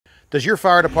Does your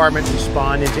fire department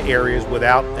respond into areas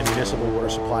without a municipal water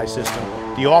supply system?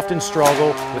 Do you often struggle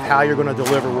with how you're going to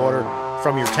deliver water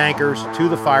from your tankers to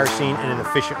the fire scene in an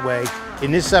efficient way?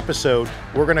 In this episode,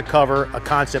 we're going to cover a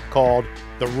concept called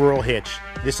the rural hitch.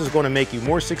 This is going to make you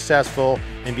more successful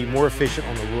and be more efficient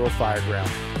on the rural fire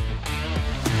ground.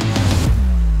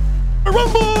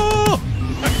 Rumble! All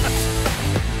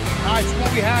right, so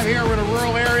what we have here, we're in a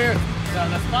rural area.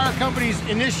 The fire company's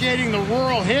initiating the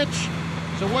rural hitch.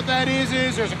 So what that is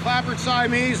there's a clappered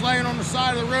Siamese laying on the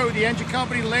side of the road. The engine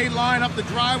company laid line up the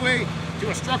driveway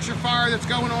to a structure fire that's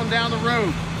going on down the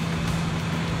road.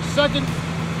 Second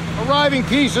arriving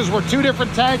pieces were two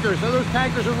different tankers. So those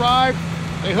tankers arrived,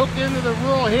 they hooked into the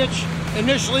rural hitch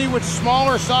initially with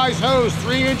smaller size hose,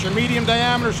 3-inch or medium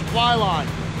diameter supply line.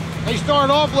 They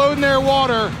started offloading their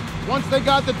water. Once they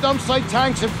got the dump site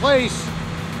tanks in place,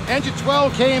 Engine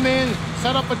 12 came in,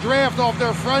 set up a draft off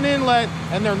their front inlet,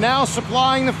 and they're now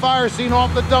supplying the fire scene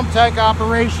off the dump tank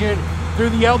operation through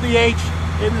the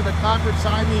LDH into the clappered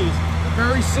Siamese. A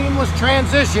very seamless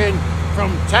transition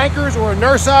from tankers or a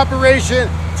nurse operation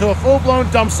to a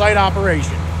full-blown dump site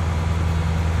operation.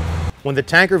 When the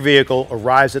tanker vehicle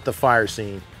arrives at the fire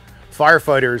scene,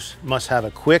 firefighters must have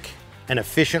a quick and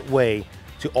efficient way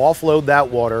to offload that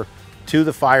water to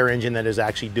the fire engine that is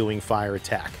actually doing fire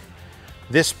attack.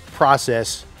 This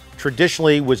process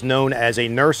traditionally was known as a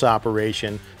nurse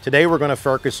operation. Today we're going to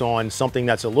focus on something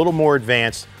that's a little more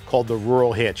advanced called the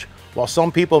rural hitch. While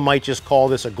some people might just call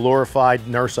this a glorified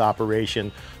nurse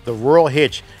operation, the rural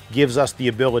hitch gives us the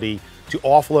ability to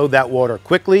offload that water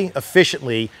quickly,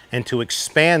 efficiently, and to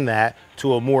expand that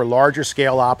to a more larger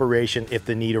scale operation if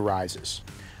the need arises.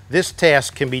 This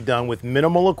task can be done with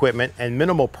minimal equipment and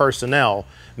minimal personnel,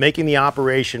 making the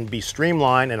operation be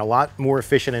streamlined and a lot more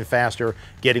efficient and faster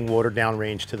getting water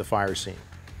downrange to the fire scene.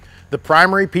 The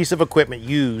primary piece of equipment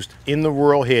used in the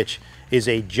rural hitch is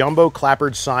a jumbo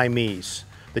clappered Siamese.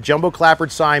 The jumbo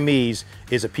clappered Siamese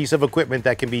is a piece of equipment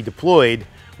that can be deployed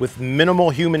with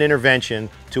minimal human intervention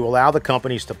to allow the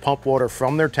companies to pump water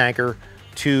from their tanker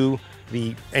to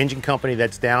the engine company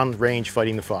that's downrange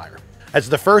fighting the fire. As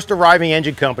the first arriving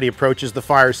engine company approaches the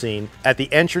fire scene, at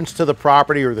the entrance to the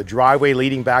property or the driveway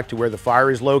leading back to where the fire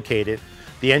is located,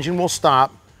 the engine will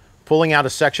stop, pulling out a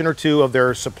section or two of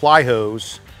their supply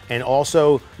hose and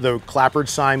also the clappered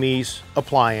Siamese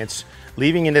appliance,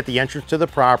 leaving it at the entrance to the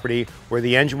property where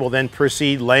the engine will then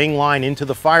proceed laying line into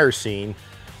the fire scene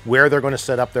where they're going to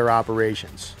set up their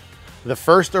operations. The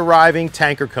first arriving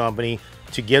tanker company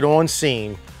to get on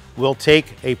scene will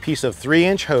take a piece of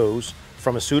 3-inch hose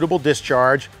from a suitable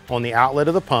discharge on the outlet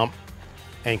of the pump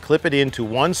and clip it into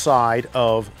one side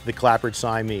of the clappered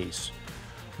Siamese.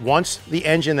 Once the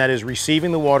engine that is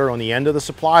receiving the water on the end of the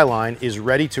supply line is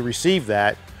ready to receive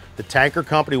that, the tanker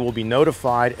company will be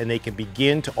notified and they can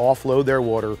begin to offload their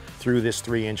water through this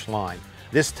 3-inch line.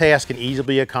 This task can easily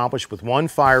be accomplished with one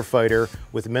firefighter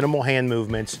with minimal hand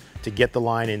movements to get the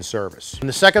line in service. When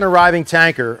the second arriving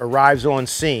tanker arrives on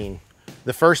scene,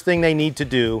 the first thing they need to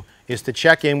do is to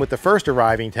check in with the first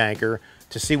arriving tanker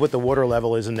to see what the water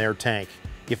level is in their tank.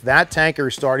 If that tanker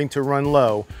is starting to run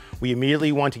low, we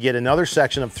immediately want to get another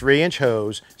section of 3-inch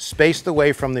hose spaced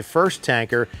away from the first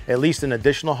tanker, at least an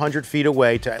additional 100 feet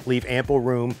away to leave ample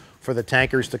room for the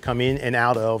tankers to come in and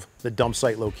out of the dump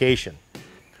site location.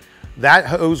 That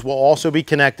hose will also be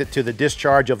connected to the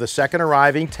discharge of the second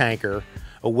arriving tanker,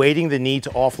 awaiting the need to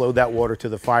offload that water to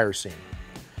the fire scene.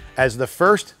 As the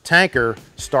first tanker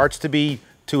starts to be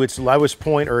to its lowest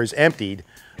point or is emptied,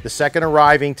 the second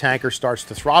arriving tanker starts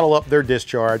to throttle up their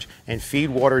discharge and feed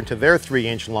water into their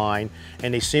 3-inch line,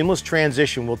 and a seamless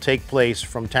transition will take place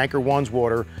from tanker 1's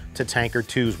water to tanker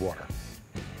 2's water.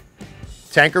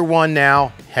 Tanker 1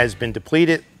 now has been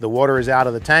depleted, the water is out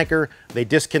of the tanker, they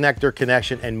disconnect their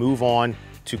connection and move on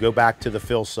to go back to the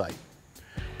fill site.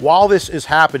 While this is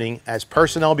happening, as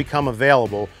personnel become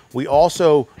available, we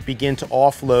also begin to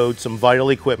offload some vital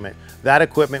equipment. That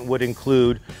equipment would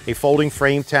include a folding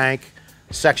frame tank,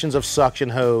 sections of suction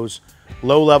hose,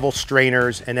 low-level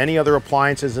strainers, and any other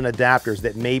appliances and adapters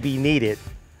that may be needed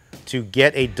to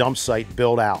get a dump site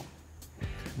built out.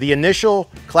 The initial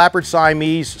clappered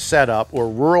Siamese setup or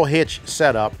rural hitch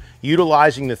setup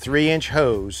utilizing the 3-inch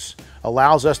hose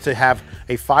allows us to have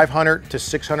a 500 to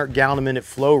 600 gallon a minute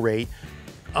flow rate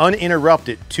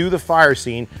uninterrupted to the fire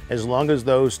scene as long as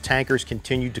those tankers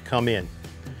continue to come in.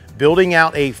 Building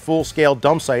out a full-scale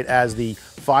dump site as the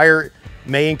fire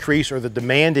may increase or the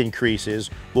demand increases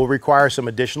will require some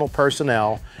additional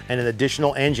personnel and an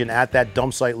additional engine at that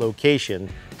dump site location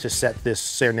to set this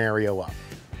scenario up.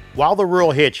 While the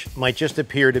rural hitch might just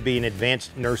appear to be an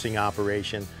advanced nursing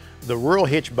operation, The rural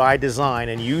hitch by design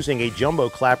and using a jumbo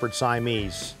clappered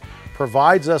Siamese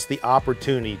provides us the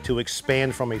opportunity to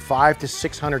expand from a 500 to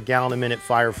 600 gallon a minute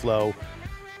fire flow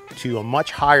to a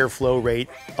much higher flow rate,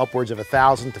 upwards of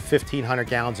 1,000 to 1,500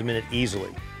 gallons a minute easily.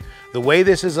 The way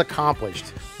this is accomplished,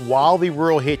 while the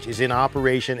rural hitch is in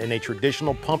operation and a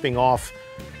traditional pumping off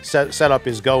setup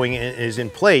is in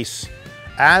place,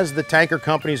 as the tanker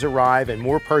companies arrive and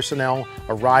more personnel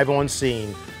arrive on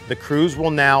scene, the crews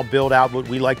will now build out what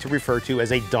we like to refer to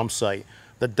as a dump site.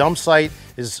 The dump site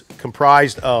is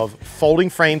comprised of folding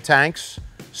frame tanks,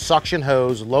 suction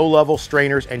hose, low-level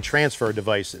strainers, and transfer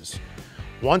devices.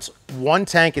 Once one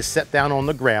tank is set down on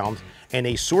the ground and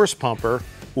a source pumper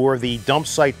or the dump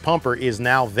site pumper is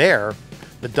now there,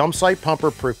 the dump site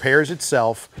pumper prepares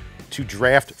itself to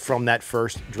draft from that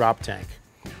first drop tank.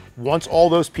 Once all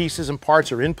those pieces and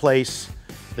parts are in place,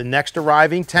 the next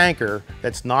arriving tanker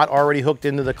that's not already hooked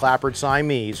into the clappered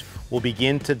Siamese will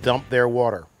begin to dump their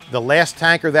water. The last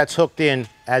tanker that's hooked in,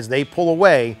 as they pull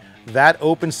away, that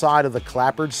open side of the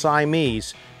clappered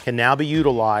Siamese can now be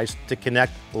utilized to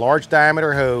connect large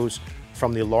diameter hose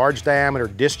from the large diameter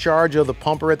discharge of the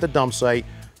pumper at the dump site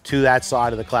to that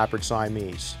side of the clappered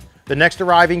Siamese. The next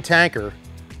arriving tanker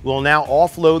will now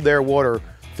offload their water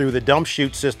through the dump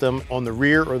chute system on the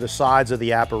rear or the sides of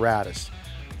the apparatus.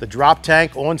 The drop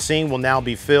tank on scene will now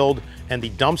be filled, and the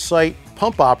dump site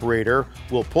pump operator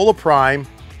will pull a prime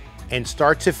and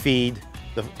start to feed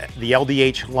the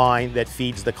LDH line that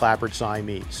feeds the clappered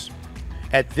Siamese.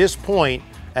 At this point,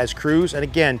 as crews and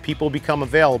again people become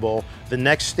available, the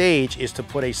next stage is to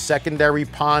put a secondary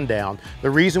pond down.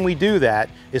 The reason we do that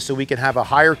is so we can have a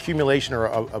higher accumulation or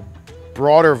a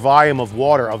broader volume of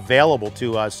water available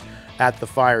to us at the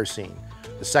fire scene.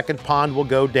 The second pond will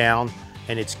go down,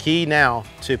 and it's key now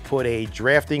to put a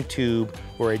drafting tube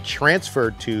or a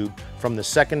transfer tube from the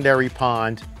secondary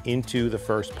pond into the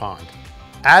first pond.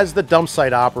 As the dump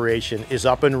site operation is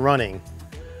up and running,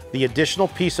 the additional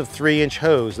piece of 3-inch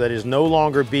hose that is no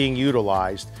longer being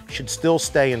utilized should still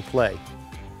stay in play.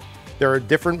 There are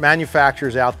different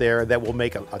manufacturers out there that will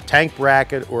make a tank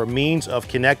bracket or a means of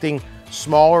connecting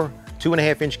smaller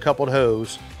 2.5-inch coupled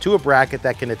hose to a bracket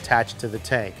that can attach to the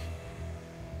tank.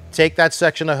 Take that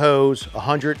section of hose,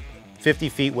 150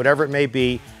 feet, whatever it may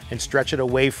be, and stretch it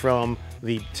away from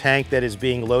the tank that is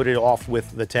being loaded off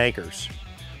with the tankers.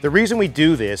 The reason we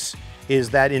do this is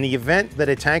that in the event that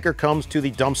a tanker comes to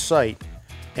the dump site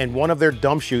and one of their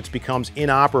dump chutes becomes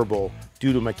inoperable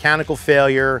due to mechanical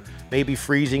failure, maybe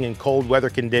freezing in cold weather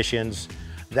conditions,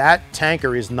 that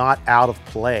tanker is not out of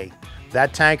play.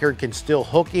 That tanker can still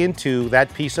hook into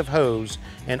that piece of hose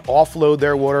and offload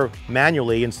their water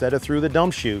manually instead of through the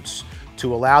dump chutes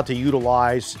to allow to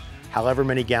utilize however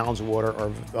many gallons of water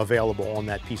are available on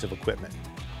that piece of equipment.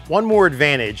 One more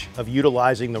advantage of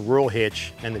utilizing the rural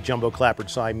hitch and the jumbo clappered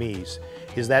Siamese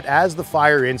is that as the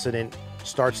fire incident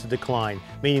starts to decline,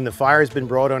 meaning the fire has been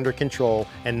brought under control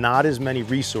and not as many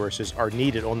resources are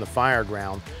needed on the fire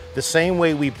ground, the same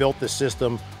way we built the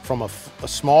system from a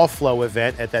small flow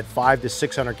event at that 500 to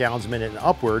 600 gallons a minute and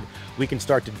upward, we can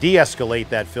start to de-escalate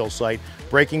that fill site,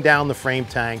 breaking down the frame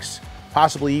tanks,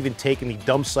 possibly even taking the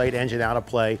dump site engine out of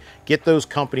play, get those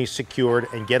companies secured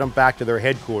and get them back to their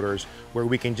headquarters where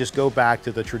we can just go back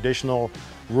to the traditional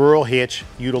rural hitch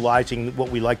utilizing what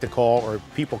we like to call, or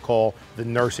people call, the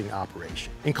nursing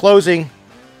operation. In closing,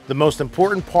 the most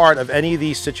important part of any of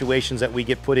these situations that we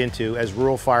get put into as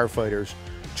rural firefighters,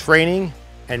 training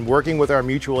and working with our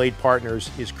mutual aid partners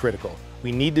is critical.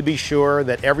 We need to be sure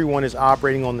that everyone is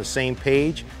operating on the same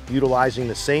page, utilizing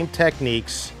the same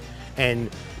techniques, and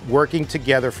working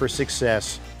together for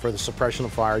success for the suppression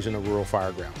of fires in a rural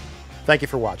fire ground. Thank you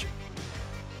for watching.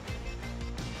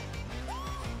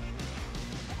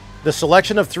 The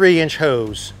selection of 3-inch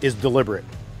hose is deliberate.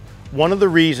 One of the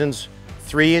reasons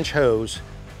 3-inch hose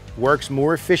works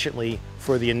more efficiently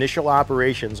for the initial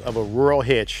operations of a rural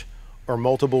hitch are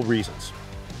multiple reasons.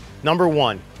 Number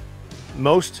one,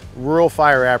 most rural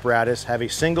fire apparatus have a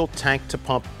single tank to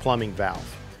pump plumbing valve.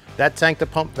 That tank to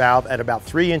pump valve at about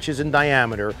 3 inches in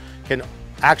diameter can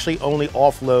actually only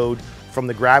offload from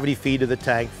the gravity feed of the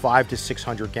tank 500 to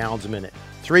 600 gallons a minute.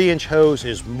 3-inch hose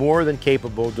is more than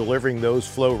capable of delivering those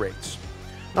flow rates.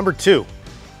 Number two,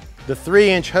 the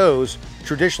 3-inch hose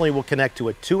traditionally will connect to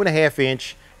a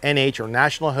 2.5-inch NH or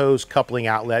national hose coupling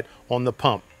outlet on the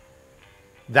pump.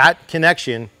 That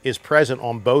connection is present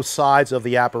on both sides of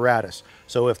the apparatus.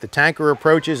 So if the tanker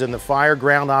approaches and the fire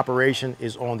ground operation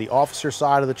is on the officer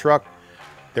side of the truck,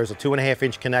 There's a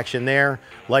 2.5-inch connection there.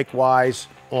 Likewise,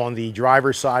 on the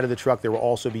driver's side of the truck, there will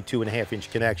also be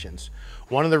 2.5-inch connections.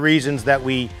 One of the reasons that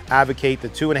we advocate the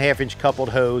 2.5-inch coupled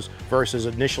hose versus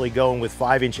initially going with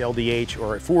 5-inch LDH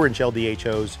or a 4-inch LDH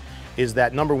hose is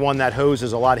that, number one, that hose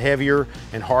is a lot heavier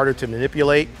and harder to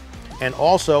manipulate. And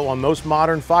also, on most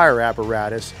modern fire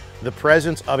apparatus, the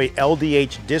presence of a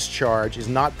LDH discharge is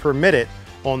not permitted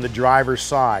on the driver's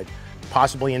side,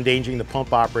 possibly endangering the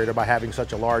pump operator by having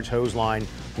such a large hose line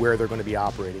where they're going to be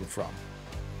operating from.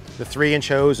 The 3-inch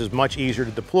hose is much easier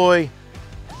to deploy.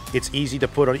 It's easy to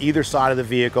put on either side of the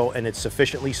vehicle, and it's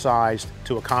sufficiently sized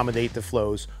to accommodate the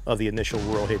flows of the initial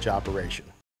whirl hitch operation.